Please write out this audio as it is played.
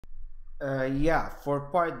Yeah, for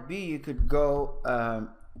part B, you could go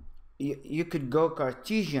you could go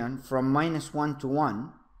Cartesian from -1 to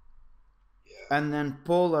 1, and then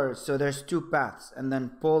polar. So there's two paths, and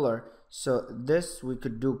then polar. So this we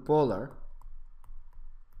could do polar,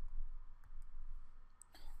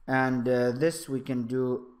 and this we can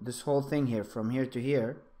do this whole thing here from here to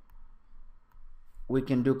here. We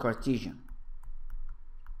can do Cartesian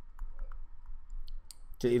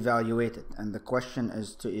to evaluate it, and the question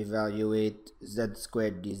is to evaluate z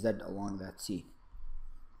squared dz along that C.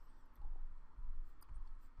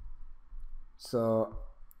 So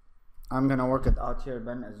I'm gonna work it out here,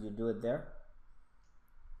 Ben, as you do it there.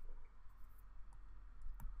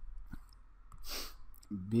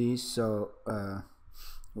 B, so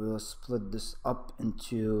we will split this up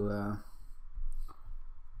into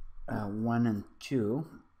 1 and 2.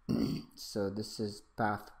 So this is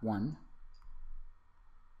path 1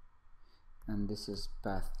 and this is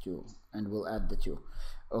path 2, and we'll add the 2.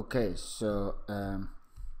 Okay, so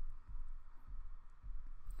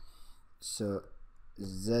so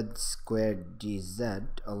z squared dz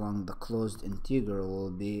along the closed integral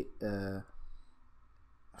will be the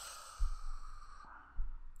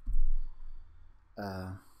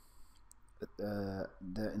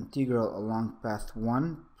integral along path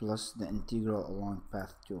 1 plus the integral along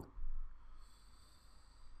path 2.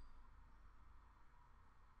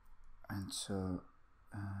 And so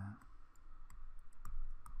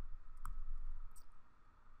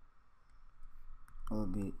will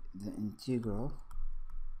be the integral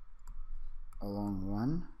along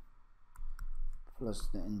 1 plus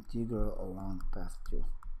the integral along path 2.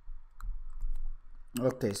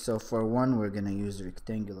 Okay, so for 1 we're going to use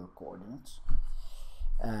rectangular coordinates.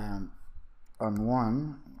 On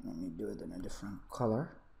 1, let me do it in a different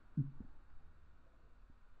color.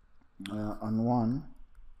 On 1,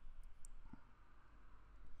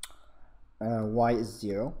 y is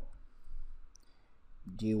 0,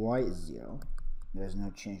 dy is 0. There's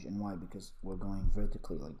no change in y because we're going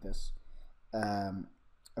vertically like this. And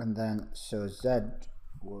then so z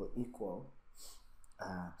will equal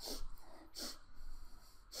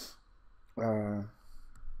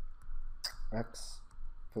x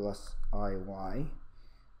plus iy.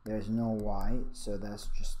 There's no y, so that's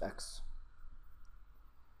just x.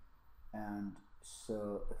 And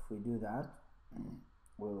so if we do that,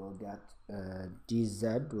 we will get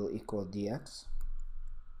dz will equal dx.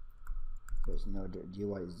 There's no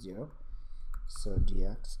dy is 0, so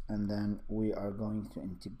dx, and then we are going to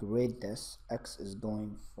integrate this. X is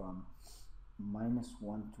going from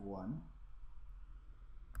 -1 to 1,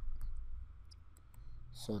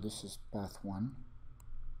 so this is path 1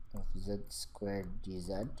 of z squared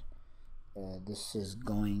dz. This is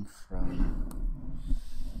going from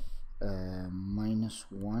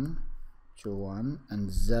 -1 to 1, and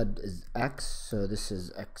z is x, so this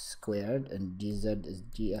is x squared, and dz is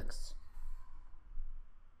dx.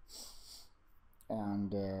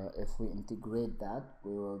 And if we integrate that,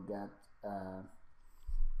 we will get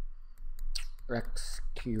x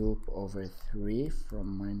cubed over 3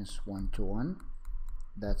 from -1 to 1.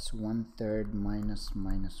 That's 1/3 minus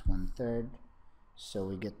 1/3, so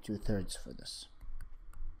we get 2/3 for this.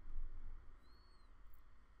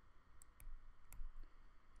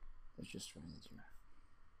 Let's just write it here.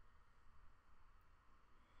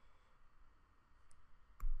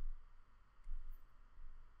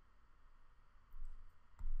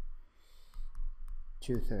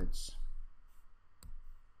 Two-thirds.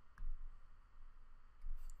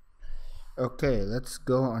 Okay, let's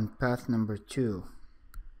go on path number 2.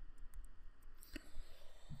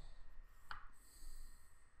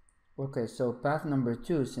 Okay, so path number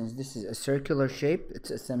 2, since this is a circular shape, it's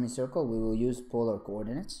a semicircle, we will use polar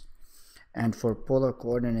coordinates. And for polar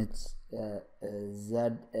coordinates,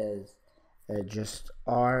 z is just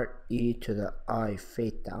r e to the I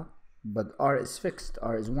theta, but r is fixed,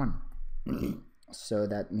 r is 1. So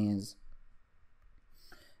that means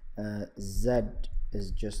z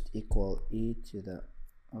is just equal e to the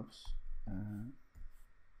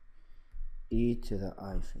e to the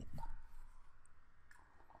I theta.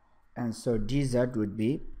 And so dz would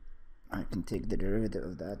be, I can take the derivative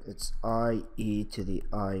of that, it's I e to the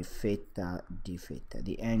I theta d theta.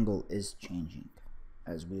 The angle is changing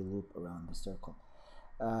as we loop around the circle.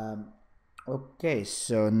 Okay,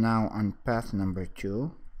 so now on path number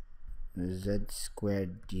 2, z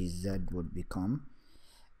squared dz would become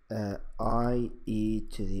I e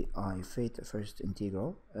to the I theta, first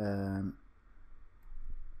integral,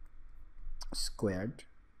 squared,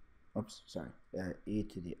 e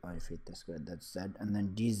to the I theta squared, that's z, and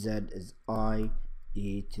then dz is I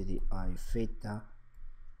e to the I theta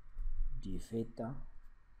d theta,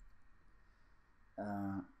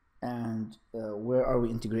 And where are we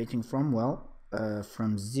integrating from? Well,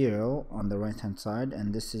 from 0 on the right hand side,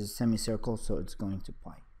 and this is semicircle, so it's going to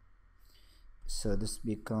pi. So this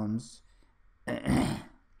becomes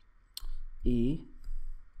e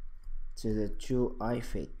to the 2I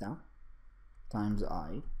theta times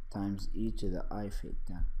I times e to the I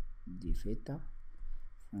theta d theta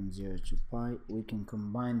from 0 to pi. We can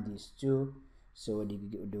combine these two, so what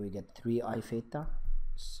do we get? 3I theta,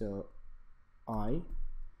 so I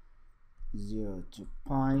 0 to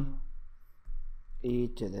pi e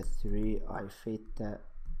to the 3I theta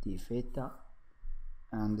d theta,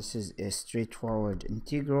 and this is a straightforward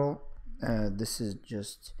integral. This is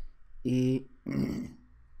just e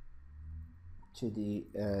to the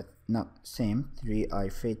same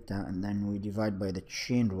 3I theta, and then we divide by the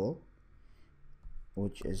chain rule,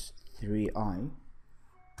 which is 3I.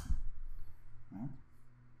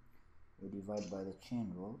 We divide by the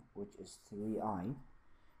chain rule, which is 3I,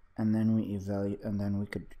 and then we evaluate, and then we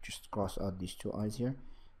could just cross out these two i's here,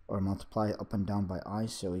 or multiply up and down by I,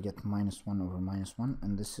 so we get minus 1 over minus 1,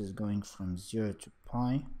 and this is going from 0 to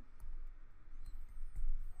pi,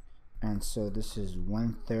 and so this is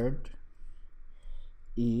 1/3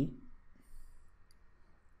 e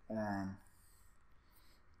and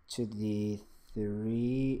to the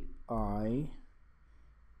 3I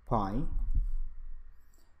pi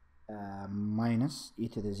minus e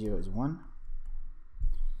to the 0 is 1.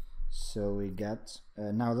 So we get,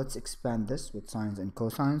 now let's expand this with sines and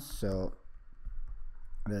cosines. So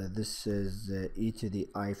this is e to the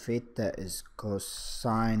I theta is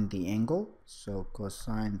cosine the angle, so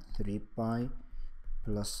cosine 3 pi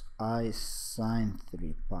plus I sine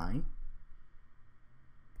 3 pi,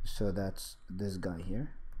 so that's this guy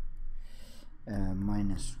here,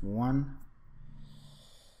 minus 1.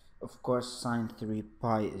 Of course, sine 3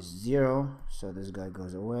 pi is 0, so this guy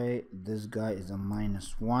goes away. This guy is a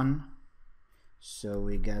minus 1, so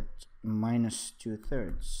we get minus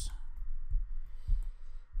 2/3.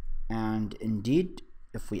 And indeed,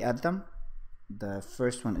 if we add them, the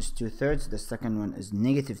first one is 2/3, the second one is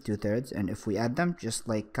negative 2/3, and if we add them, just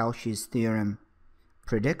like Cauchy's theorem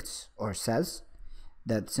predicts or says,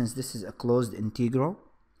 that since this is a closed integral,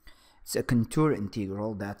 it's a contour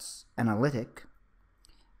integral that's analytic,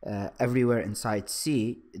 everywhere inside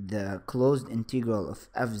C, the closed integral of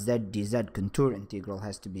fz dz contour integral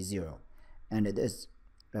has to be 0, and it is.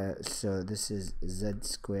 So this is z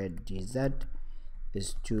squared dz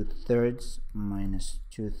is 2/3 minus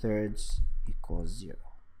 2/3 equals 0.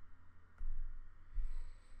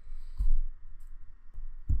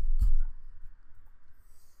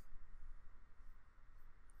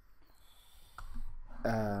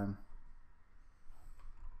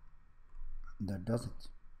 That does it.